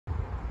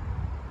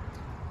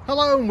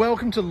Hello and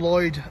welcome to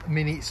Lloyd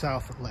Mini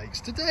South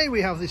Lakes. Today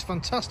we have this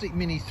fantastic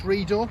Mini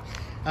 3-door.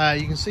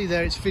 You can see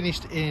there it's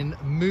finished in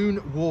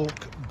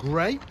Moonwalk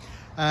Grey.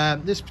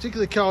 This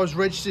particular car was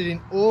registered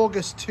in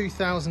August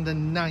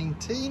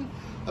 2019,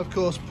 of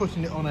course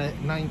putting it on a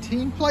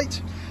 19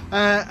 plate,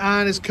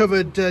 and is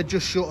covered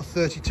just short of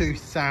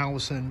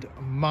 32,000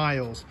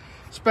 miles.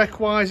 Spec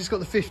wise, it's got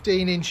the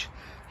 15-inch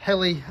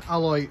heli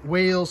alloy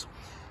wheels.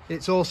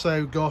 It's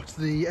also got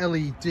the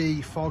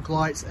LED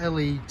Foglights,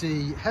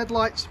 LED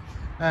headlights.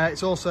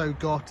 It's also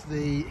got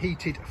the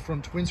heated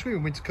front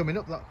windscreen. Winter coming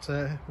up,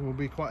 that will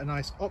be quite a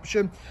nice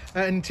option.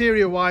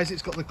 Interior wise,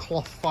 it's got the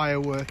Cloth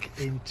Firework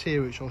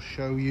interior, which I'll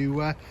show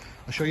you. I'll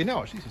show you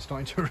now. Actually, it's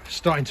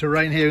starting to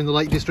rain here in the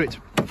Lake District.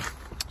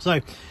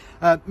 So,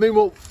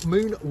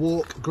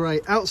 Moonwalk Grey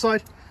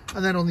outside,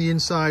 and then on the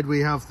inside we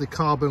have the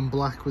carbon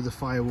black with the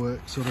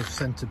firework sort of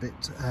centre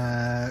bit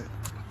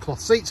cloth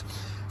seats.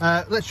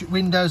 Electric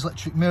windows,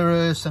 electric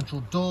mirrors,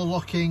 central door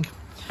locking.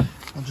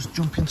 I'll just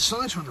jump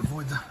inside trying to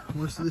avoid the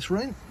worst of this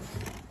rain.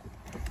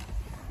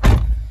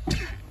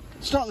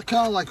 Start the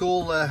car like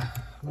all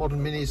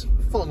modern minis,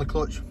 foot on the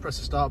clutch, press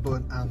the start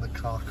button and the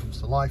car comes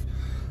to life.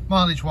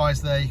 Mileage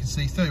wise there you can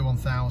see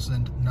 58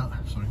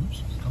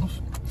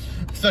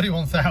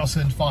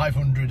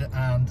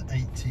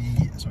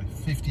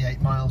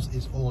 miles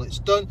is all it's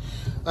done.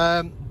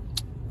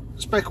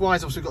 Spec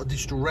wise, obviously we've got a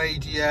digital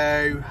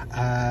radio,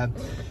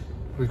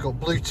 we've got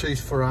Bluetooth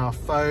for our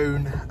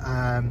phone.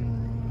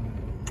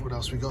 What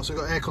else we got? So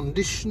we've got air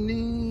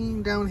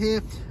conditioning down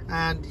here,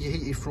 and your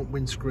heated front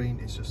windscreen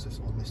is just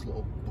on this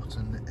little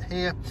button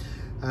here.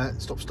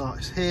 Stop start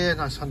is here.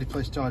 Nice handy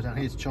place to charge down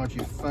here to charge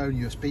your phone,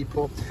 USB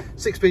port.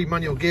 6-speed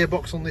manual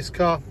gearbox on this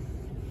car.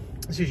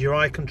 This is your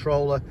eye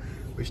controller,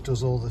 which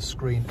does all the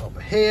screen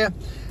up here.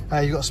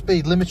 You've got a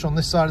speed limiter on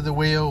this side of the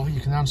wheel.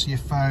 You can answer your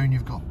phone.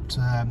 You've got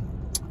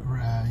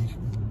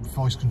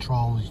voice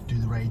control, you can do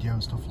the radio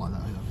and stuff like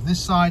that. Over this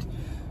side,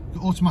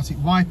 got automatic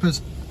wipers,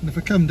 and if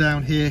I come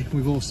down here,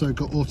 we've also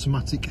got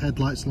automatic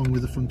headlights along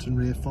with the front and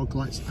rear fog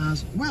lights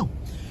as well.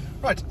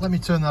 Right, let me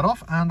turn that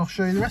off and I'll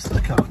show you the rest of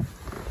the car.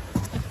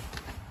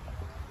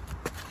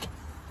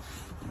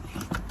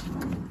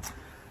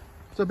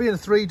 So being a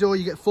 3-door,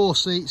 you get 4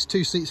 seats,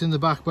 2 seats in the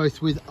back,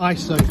 both with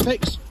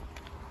ISOFIX.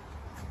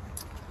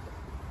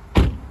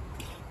 Come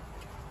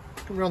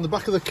around the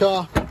back of the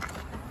car,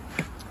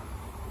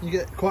 you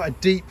get quite a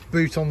deep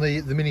boot on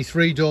the Mini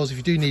 3-doors. If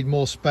you do need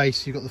more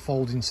space, you've got the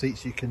folding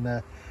seats. You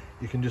can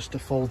just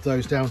fold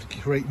those down to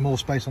create more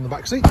space on the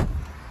back seat.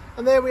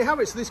 And there we have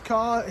it. So this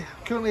car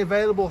currently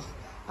available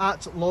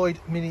at Lloyd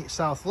Mini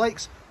South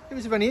Lakes. If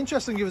it's of any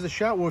interest, then give us a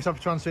shout. We're always happy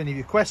to answer any of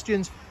your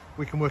questions.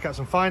 We can work out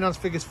some finance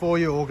figures for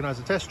you, organise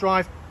a test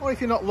drive, or if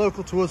you're not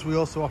local to us, we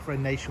also offer a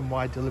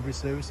nationwide delivery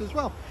service as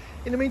well.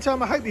 In the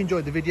meantime, I hope you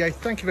enjoyed the video.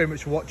 Thank you very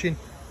much for watching.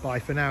 Bye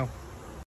for now.